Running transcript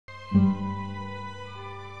Don't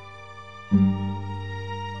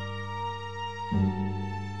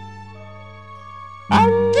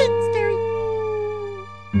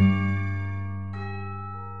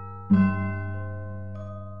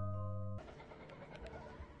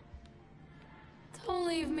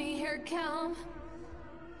leave me here, Callum.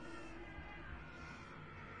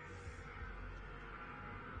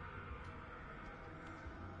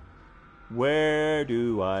 Where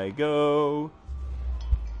do I go?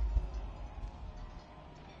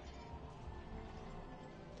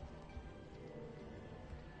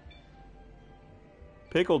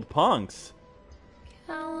 Pickled punks.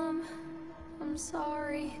 Callum, I'm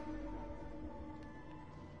sorry.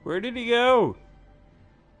 Where did he go?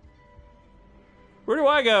 Where do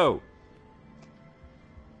I go?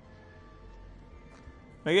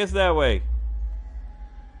 I guess that way.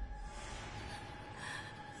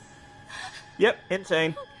 Yep,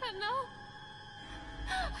 insane. Oh, no.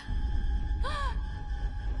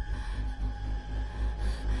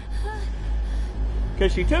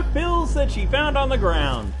 Because she took pills that she found on the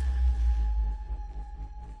ground.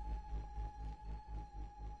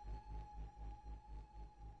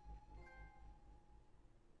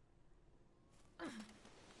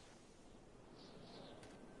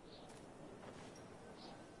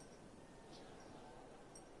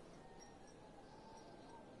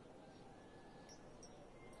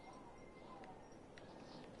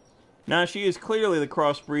 Now, she is clearly the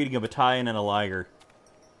crossbreeding of a Italian and a liger.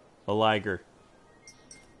 A liger.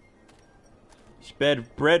 She's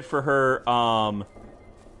bred for her,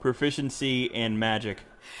 proficiency in magic.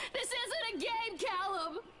 This isn't a game,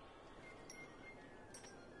 Callum!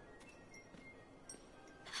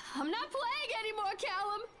 I'm not playing anymore,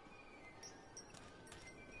 Callum!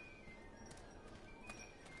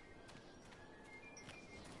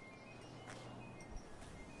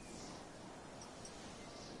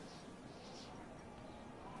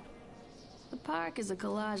 The park is a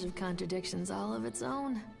collage of contradictions all of its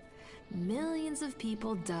own. Millions of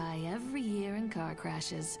people die every year in car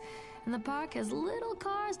crashes, and the park has little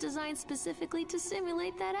cars designed specifically to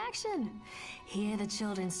simulate that action. Hear the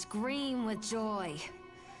children scream with joy.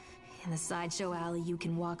 In the sideshow alley, you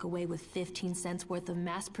can walk away with 15 cents worth of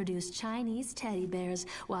mass-produced Chinese teddy bears,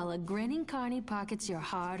 while a grinning carny pockets your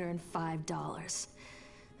hard-earned $5.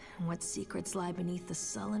 And what secrets lie beneath the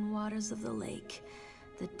sullen waters of the lake?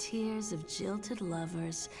 The tears of jilted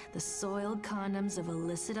lovers, the soiled condoms of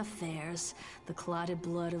illicit affairs, the clotted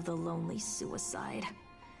blood of the lonely suicide.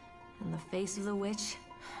 And the face of the witch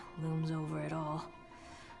looms over it all.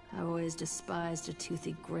 I've always despised her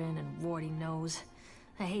toothy grin and warty nose.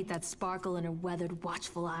 I hate that sparkle in her weathered,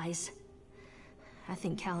 watchful eyes. I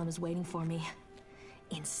think Callum is waiting for me.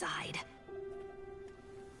 Inside.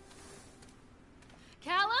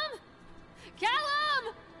 Callum?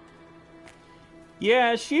 Callum!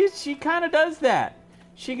 Yeah, she kind of does that.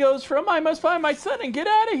 She goes from, I must find my son and get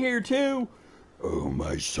out of here, to, oh,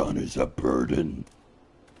 my son is a burden.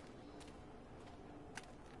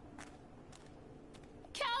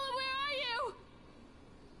 Callum, where are you?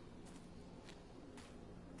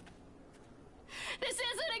 This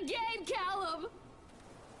isn't a game, Callum!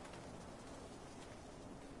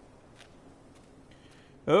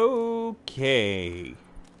 okay.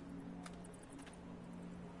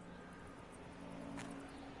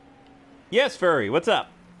 Yes, Furry, what's up?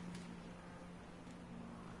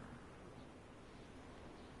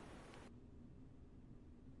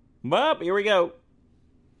 Well, here we go.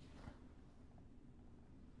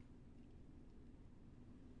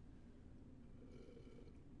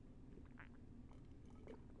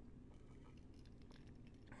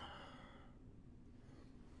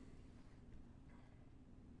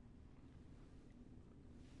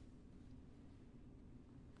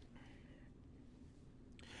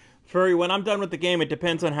 Furry, when I'm done with the game, it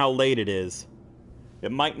depends on how late it is. It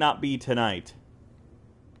might not be tonight.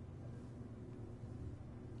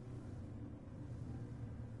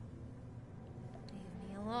 Leave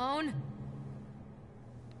me alone.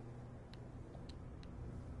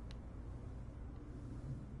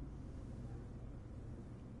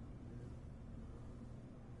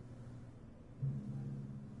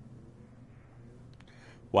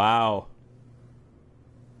 Wow.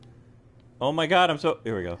 Oh my god, I'm so...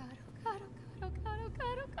 Here we go.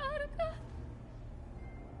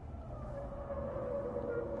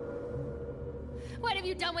 What have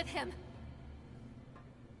you done with him?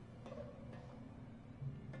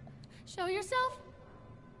 Show yourself?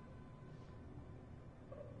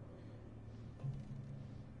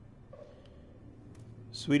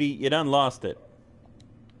 Sweetie, you done lost it.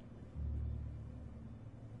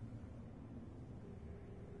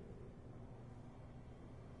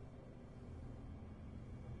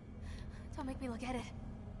 Don't make me look at it.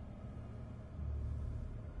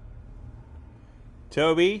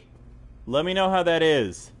 Toby, let me know how that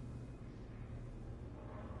is.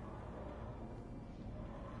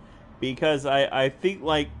 Because I think,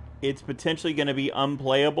 like, it's potentially going to be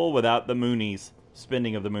unplayable without the Moonies.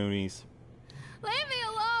 Spending of the Moonies. Leave me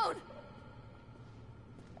alone!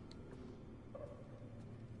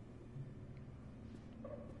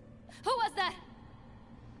 Who was that?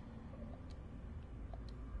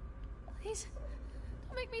 Please,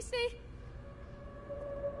 don't make me see.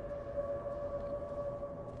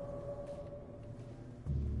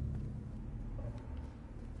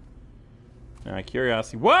 Alright,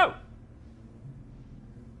 curiosity. Whoa!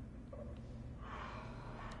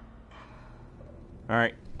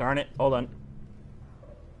 Alright, darn it. Hold on.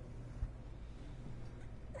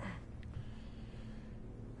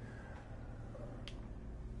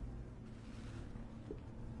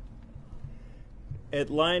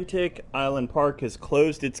 Atlantic Island Park has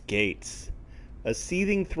closed its gates. A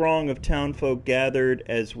seething throng of townfolk gathered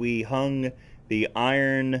as we hung the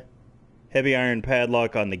heavy iron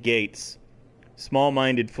padlock on the gates.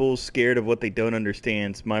 Small-minded fools scared of what they don't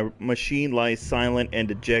understand. My machine lies silent and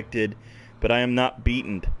dejected, but I am not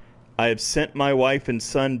beaten. I have sent my wife and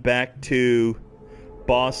son back to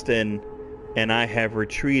Boston, and I have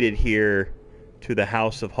retreated here to the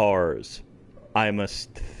House of Horrors. I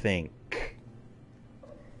must think.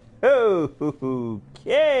 Okay.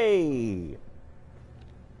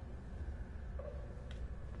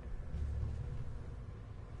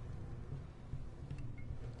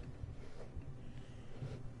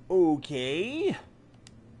 Okay.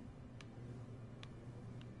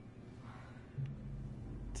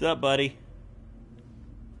 What's up, buddy?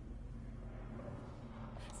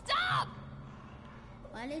 Stop!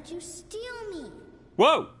 Why did you steal me?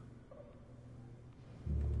 Whoa!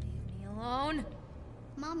 Leave me alone.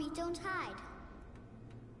 Mommy, don't hide.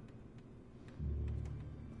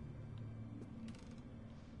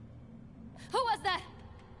 Who was that?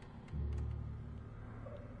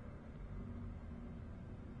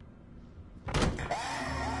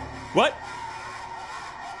 What?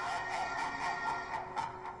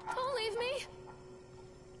 Don't leave me.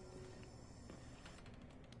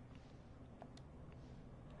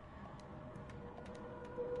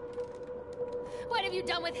 What have you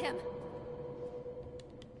done with him?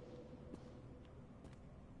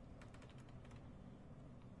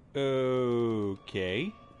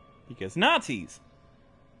 Okay. Because Nazis.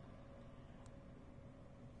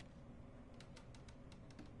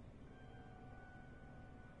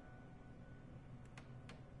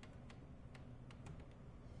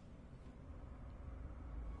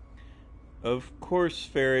 Of course,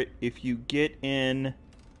 Ferret, if you get in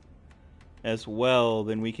as well,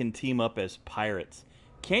 then we can team up as pirates.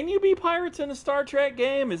 Can you be pirates in a Star Trek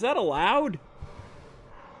game? Is that allowed?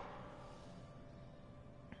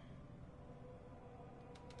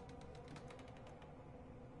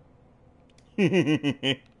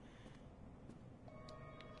 Yeah,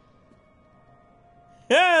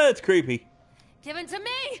 that's creepy. Give it to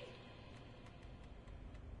me!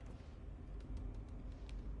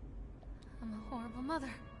 I'm a horrible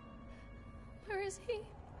mother. Where is he?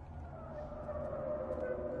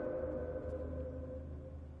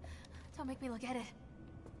 Don't make me look at it.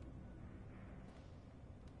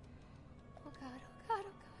 Oh God, oh God,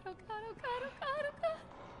 oh God, oh God, oh God, oh God, oh God.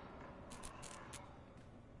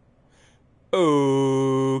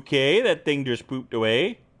 Okay, that thing just pooped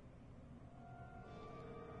away.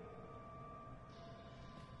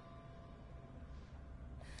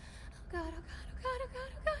 Oh God, oh God, oh God,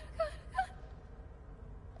 oh God, oh God, oh God, oh God.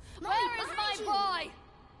 Mommy, Where is my behind you. boy?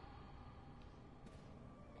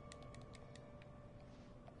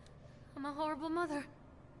 I'm a horrible mother.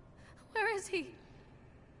 Where is he?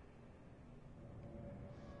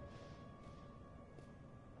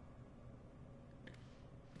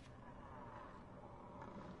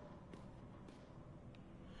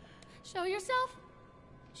 Show yourself?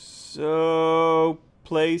 So,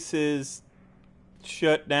 place is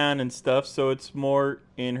shut down and stuff, so it's more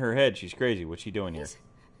in her head. She's crazy. What's she doing here?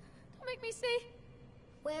 Don't make me see.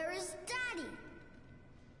 Where is Daddy?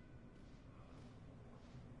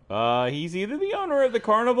 He's either the owner of the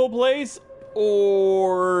carnival place,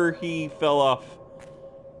 or he fell off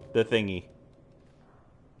the thingy.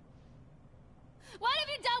 What have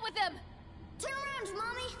you done with him? Turn around,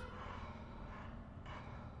 Mommy.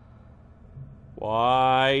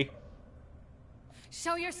 Why?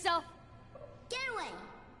 Show yourself. Get away.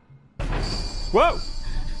 Whoa!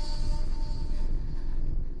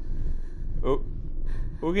 Oh,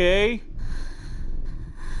 okay.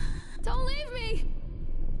 Don't leave me.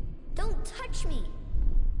 Don't touch me.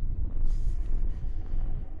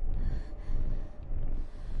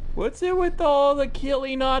 What's it with all the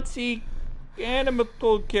killy Nazi animal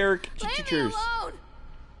Leave me caricatures? alone!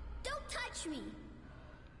 Don't touch me.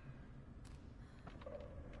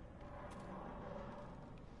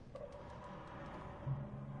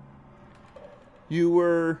 You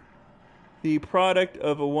were the product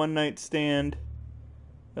of a one-night stand.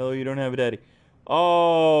 Oh, you don't have a daddy.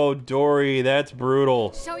 Oh, Dory, that's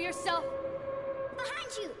brutal. Show yourself!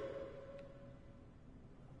 Behind you.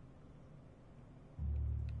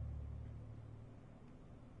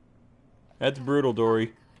 That's brutal,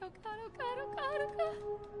 Dory. Oh god, oh god, oh god, oh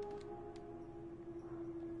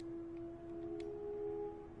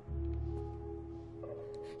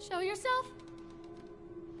god. Show yourself!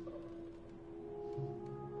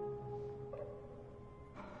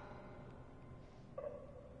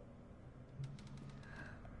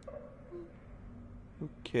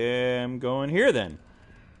 Okay, I'm going here then.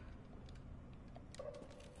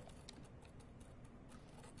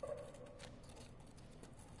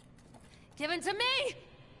 Give it to me!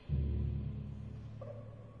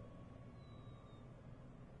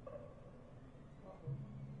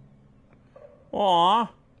 Aw.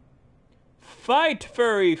 Fight,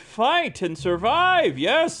 furry, fight and survive,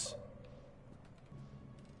 yes!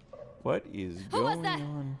 What is Who was going that?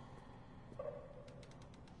 on?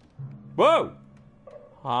 Whoa!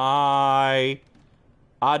 Hi.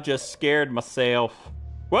 I just scared myself.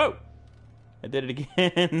 Whoa! I did it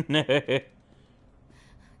again.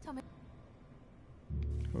 Tell me.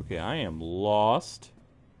 Okay, I am lost.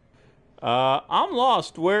 I'm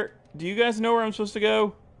lost. Where... Do you guys know where I'm supposed to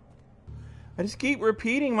go? I just keep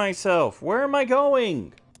repeating myself. Where am I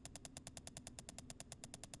going?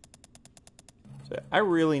 So I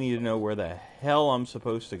really need to know where the hell I'm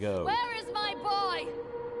supposed to go. Where is my boy?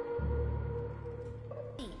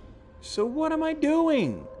 So what am I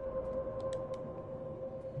doing?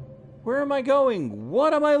 Where am I going?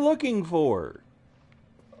 What am I looking for?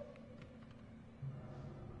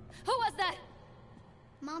 Who was that?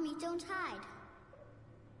 Mommy, don't hide.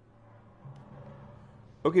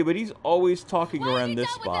 Okay, but he's always talking Why is around he this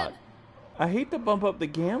done with spot. him? I hate to bump up the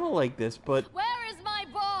gamma like this, but Where is my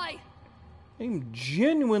boy? I'm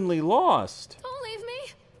genuinely lost. Don't leave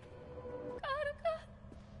me. God, oh God.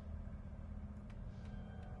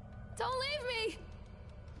 Don't leave me.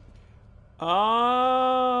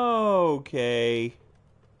 Okay.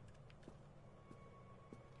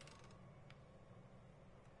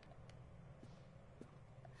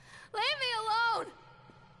 Leave me alone.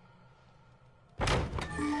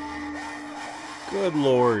 Good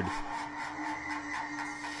Lord.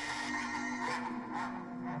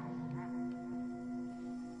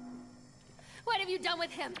 What have you done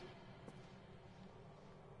with him?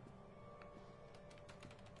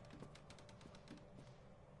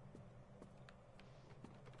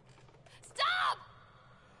 Stop!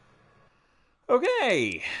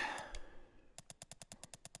 Okay.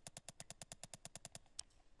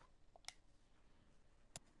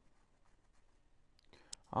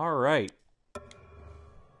 All right.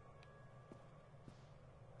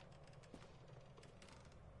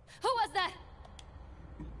 Who was that?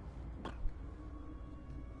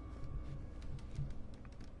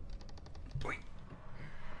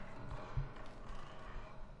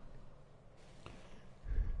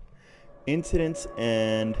 Incidents,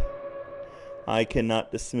 and I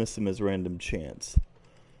cannot dismiss them as random chance.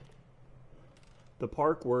 The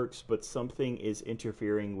park works, but something is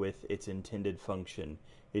interfering with its intended function.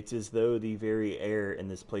 It's as though the very air in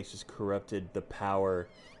this place has corrupted the power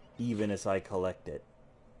even as I collect it.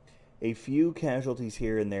 A few casualties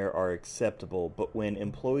here and there are acceptable, but when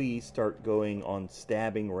employees start going on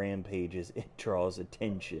stabbing rampages, it draws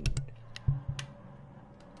attention.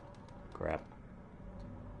 Crap.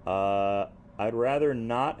 I'd rather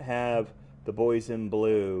not have the boys in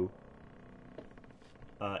blue,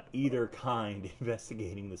 either kind,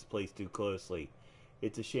 investigating this place too closely.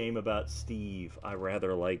 It's a shame about Steve. I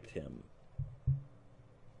rather liked him.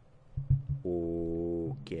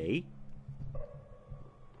 Okay.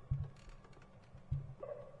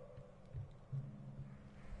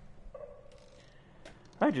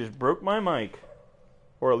 I just broke my mic.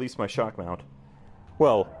 Or at least my shock mount.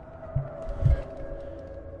 Well,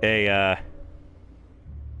 a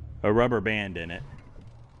rubber band in it.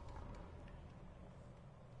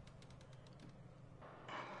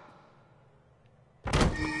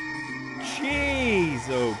 Jeez,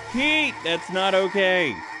 oh Pete, that's not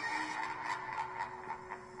okay.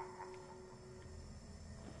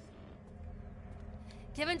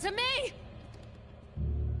 Give it to me.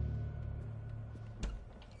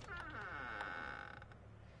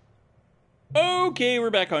 Okay, we're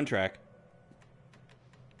back on track.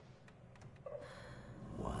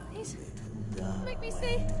 He Let me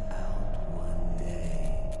see.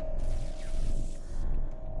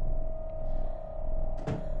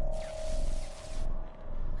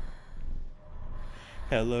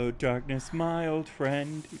 Hello, darkness, my old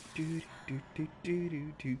friend. Do, do, do, do,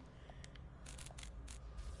 do, do.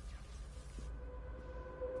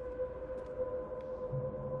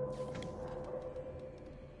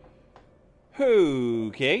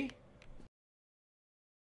 Okay.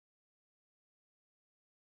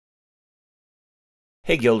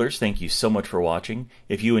 Hey Guilders, thank you so much for watching.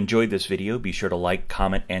 If you enjoyed this video, be sure to like,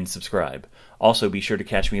 comment, and subscribe. Also, be sure to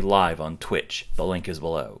catch me live on Twitch. The link is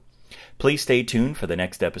below. Please stay tuned for the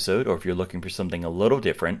next episode, or if you're looking for something a little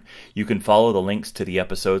different, you can follow the links to the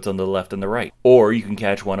episodes on the left and the right. Or you can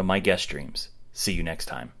catch one of my guest streams. See you next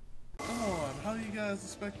time. Come on, how do you guys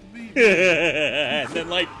expect to beat? And then,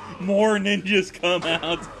 like, more ninjas come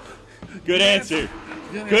out. Good answer.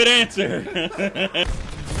 Good answer.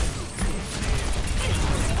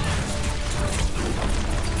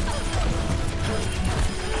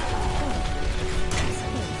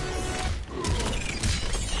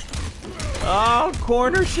 Oh,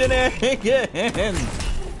 corner shenanigans!